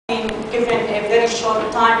given a very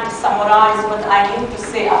short time to summarize what I need to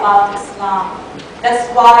say about Islam. That's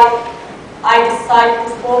why I decided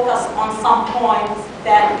to focus on some points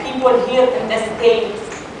that people here in the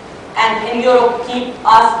States and in Europe keep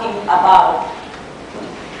asking about.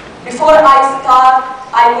 Before I start,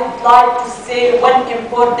 I would like to say one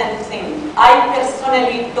important thing. I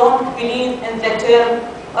personally don't believe in the term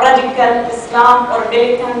radical Islam or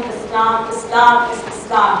militant Islam. Islam is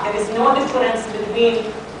Islam. There is no difference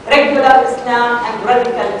between regular Islam and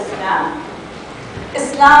radical Islam.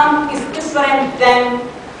 Islam is different than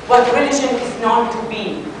what religion is known to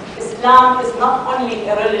be. Islam is not only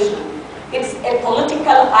a religion, it's a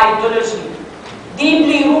political ideology,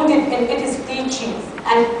 deeply rooted in its teachings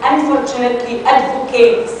and unfortunately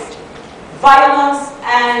advocates violence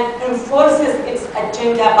and enforces its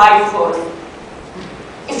agenda by force.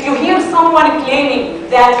 If you hear someone claiming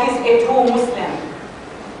that he's a true Muslim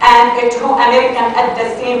and a true American at the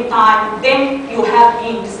same time, then you have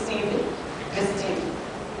been deceived.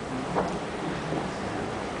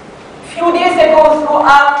 A few days ago,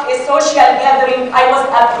 throughout a social gathering, I was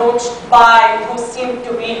approached by who seemed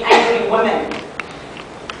to be angry woman.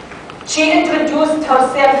 She introduced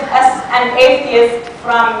herself as an atheist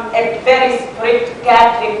from a very strict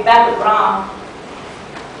Catholic background.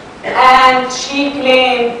 And she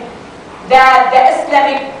claimed that the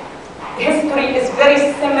Islamic history is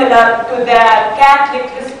very similar to the Catholic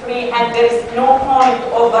history and there is no point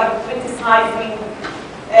over criticizing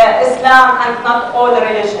Islam and not all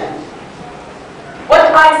religions.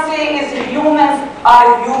 What I say is humans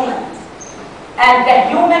are humans, and the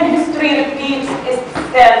human history repeats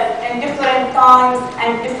itself in different times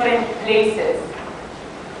and different places.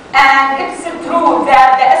 And it's true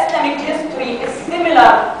that the Islamic history is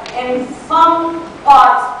similar in some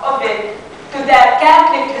parts of it to the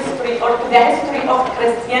Catholic history or to the history of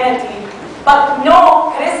Christianity, but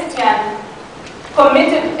no Christian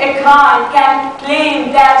committed a crime can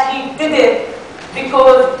claim that he did it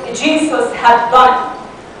because Jesus had done.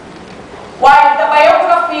 While the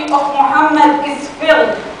biography of Muhammad is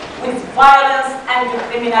filled with violence and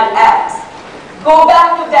criminal acts, go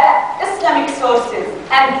back to the Islamic sources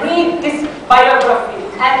and read this biography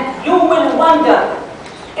and you will wonder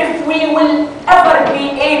if we will ever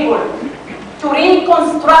be able to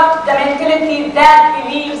reconstruct the mentality that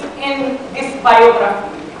believes in this biography.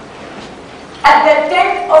 At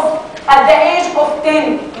the age of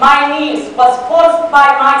 10, my niece was forced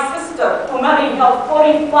by my sister to marry her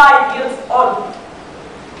 45 years old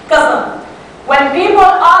cousin. When people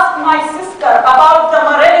asked my sister about the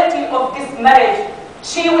morality of this marriage,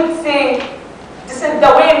 she would say, this is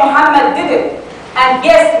the way Muhammad did it. And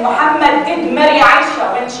yes, Muhammad did marry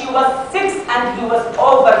Aisha when she was 6 and he was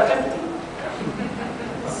over 50.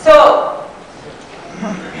 So,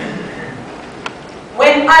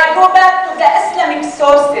 when I go back to the Islamic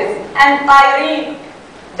sources and I read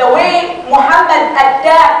the way Muhammad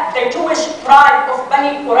attacked the Jewish tribe of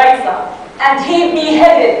Bani Qurayza and he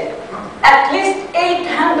beheaded at least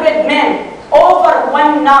 800 men over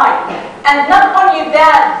one night, and not only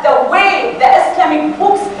that, the way the Islamic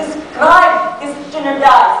books describe this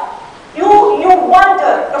genocide, you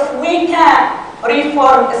wonder if we can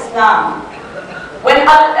reform Islam. When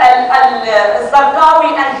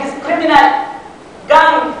Al-Zarqawi and his criminal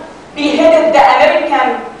gang beheaded the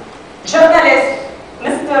American journalist,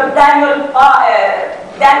 Mr. Daniel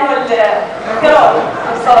Carroll,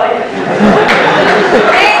 I'm sorry.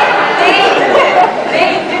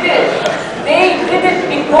 They did it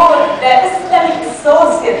because the Islamic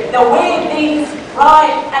sources, the way they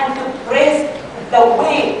describe and to praise the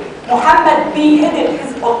way Muhammad beheaded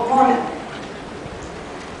his opponent.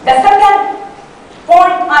 The second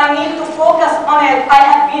point I need to focus on it, I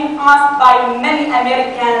have been asked by many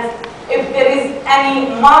Americans if there is any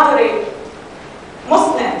moderate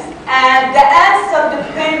Muslims, and the answer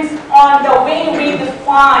depends on the way we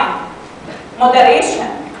define moderation.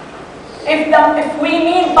 If we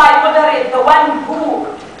mean by moderate the one who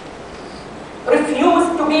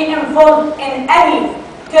refused to be involved in any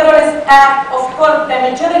terrorist act, of course the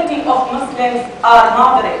majority of Muslims are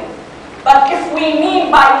moderate. But if we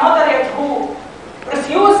mean by moderate who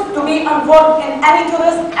refuse to be involved in any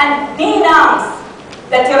terrorist and denounce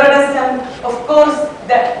the terrorism, of course,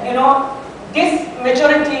 this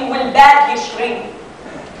majority will badly shrink.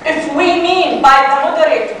 If we mean by the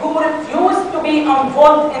moderate who refuse to be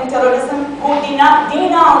involved in terrorism, who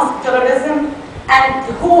denounce terrorism, and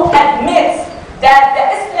who admits that the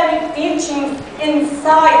Islamic teachings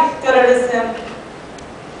inside terrorism,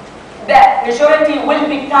 the majority will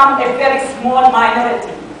become a very small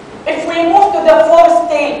minority. If we move to the fourth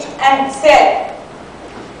stage and say,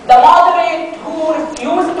 the moderate who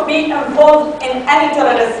refuse to be involved in any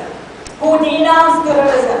terrorism, who denounce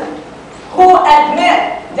terrorism, who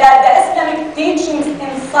admit that the Islamic teachings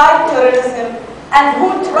incite terrorism, and who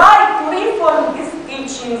try to reform these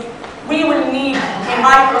teachings, we will need a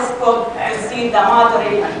microscope to see the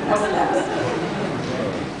moderate Muslims.